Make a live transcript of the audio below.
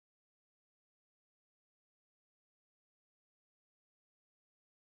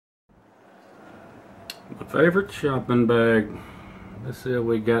My favorite shopping bag. Let's see what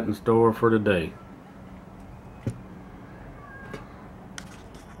we got in store for today.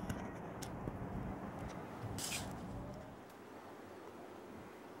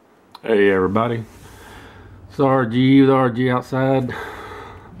 Hey everybody, it's RG with RG Outside.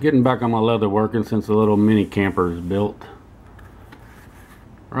 Getting back on my leather working since the little mini camper is built.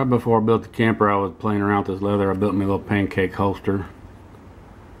 Right before I built the camper, I was playing around with this leather. I built me a little pancake holster.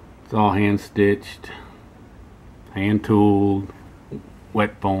 It's all hand stitched, hand tooled,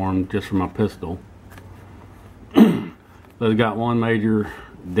 wet formed, just for my pistol. But it's got one major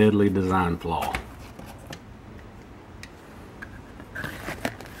deadly design flaw.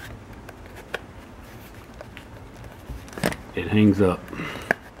 It hangs up.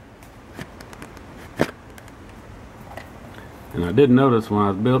 And I did notice when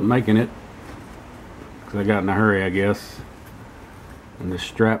I was making it, because I got in a hurry I guess, and the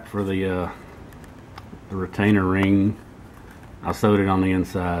strap for the retainer ring, I sewed it on the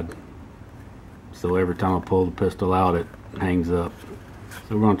inside. So every time I pull the pistol out it hangs up.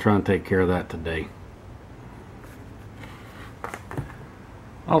 So we're going to try and take care of that today.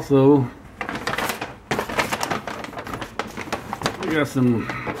 Also, we got some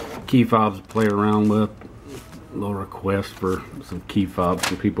key fobs to play around with. A little request for some key fobs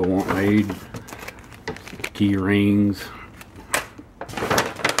some people want made. Key rings.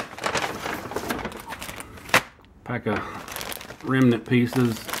 Pack of remnant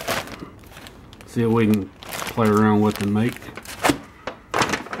pieces. See what we can play around with and make.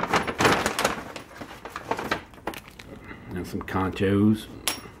 And some conchos.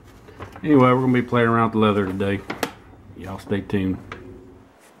 Anyway, we're going to be playing around with the leather today. Y'all stay tuned.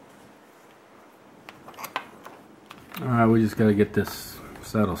 Alright, we just got to get this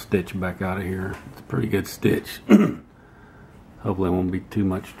saddle stitch back out of here. It's a pretty good stitch. Hopefully it won't be too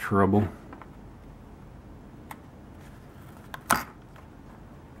much trouble.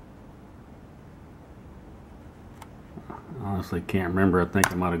 Honestly can't remember. I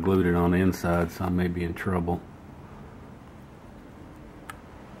think I might have glued it on the inside, so I may be in trouble.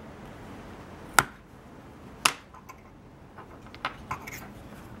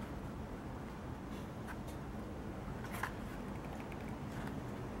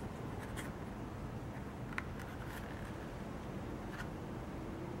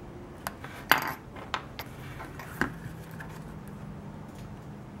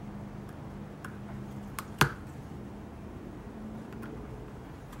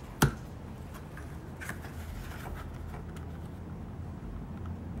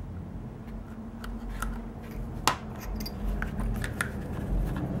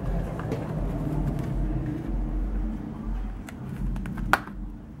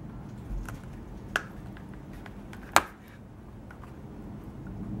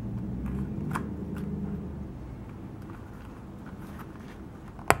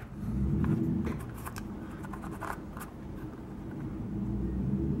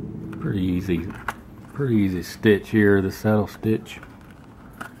 Pretty easy stitch here, the saddle stitch.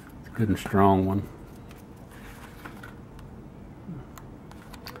 It's a good and strong one.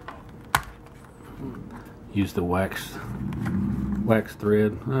 Use the wax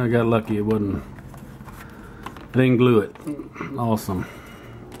thread. I got lucky it wasn't. I didn't glue it. Awesome.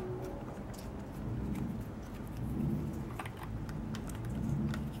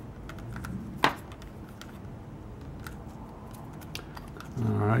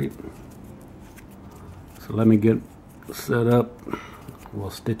 Alright, so let me get set up.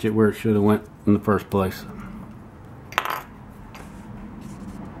 We'll stitch it where it should have went in the first place.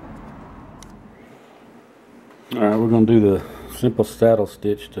 Alright, we're going to do the simple saddle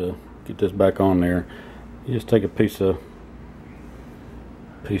stitch to get this back on there. You just take a piece of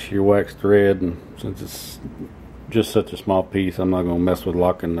your wax thread, and since it's just such a small piece, I'm not going to mess with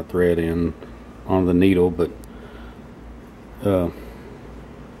locking the thread in on the needle, but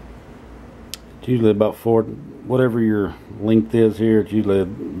it's usually about whatever your length is here, it's usually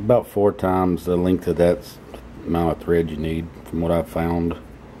about 4 times the length of that amount of thread you need, from what I've found.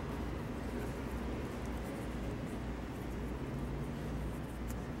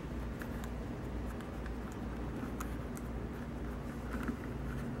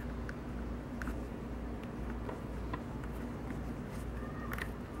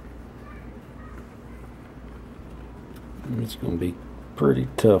 It's going to be pretty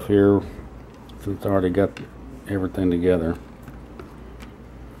tough here since I already got everything together.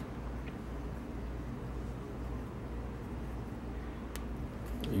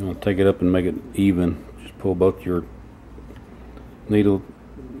 You want to take it up and make it even. Just pull both your needles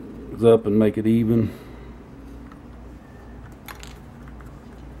up and make it even.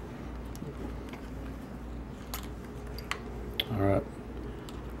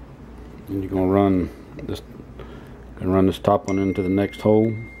 And you're gonna run this top one into the next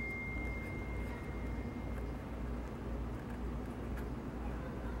hole.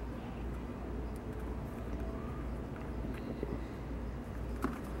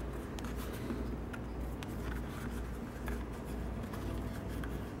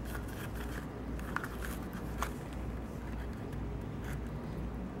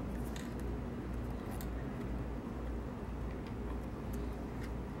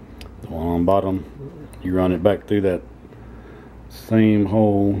 The one on bottom, you run it back through that same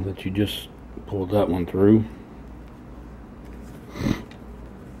hole that you just pulled that one through.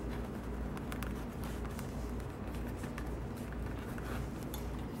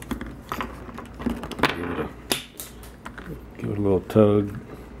 Give it a little tug,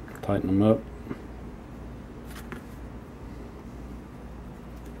 tighten them up.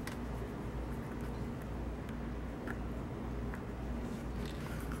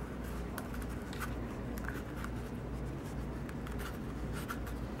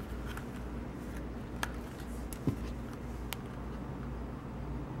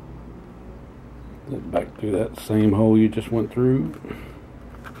 Back through that same hole you just went through.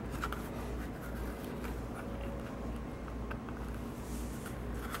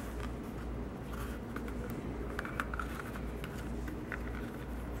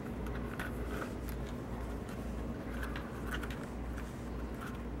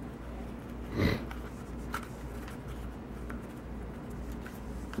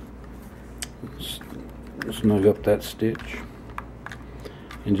 Snug up that stitch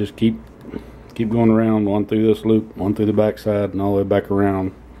and just keep going around, one through this loop, one through the back side, and all the way back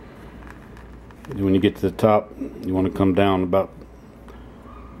around. And when you get to the top, you want to come down about,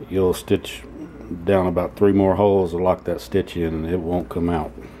 you'll stitch down about 3 more holes to lock that stitch in, and it won't come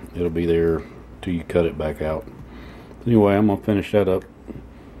out. It'll be there till you cut it back out. Anyway, I'm gonna finish that up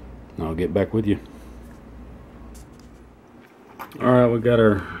and I'll get back with you. Alright, we got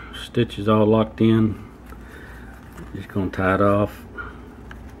our stitches all locked in. Just gonna tie it off.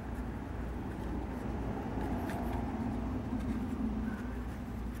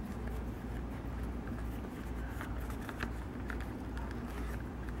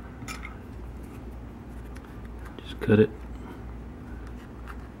 Cut it.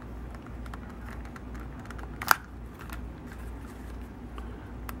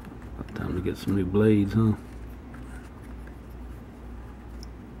 Time to get some new blades, huh?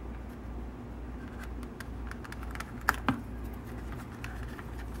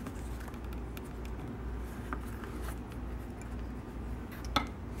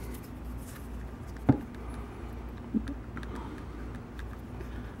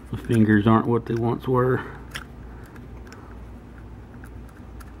 My fingers aren't what they once were.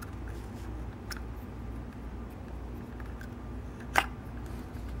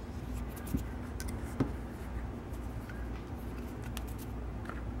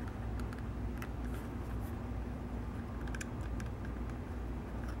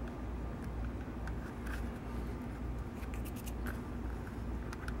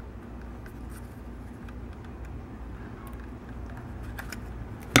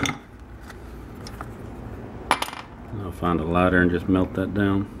 I'll find a lighter and just melt that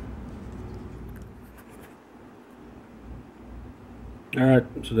down. Alright,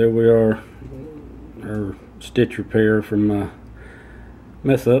 so there we are, our stitch repair from my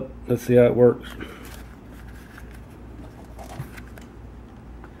mess up. Let's see how it works.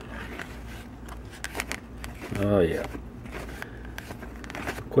 Oh yeah.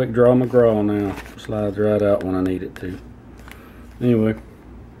 Quick draw McGraw now. Slides right out when I need it to. Anyway.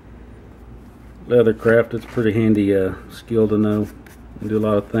 Leathercraft, it's pretty handy skill to know and do a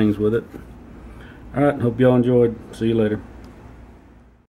lot of things with it. Alright, hope y'all enjoyed. See you later.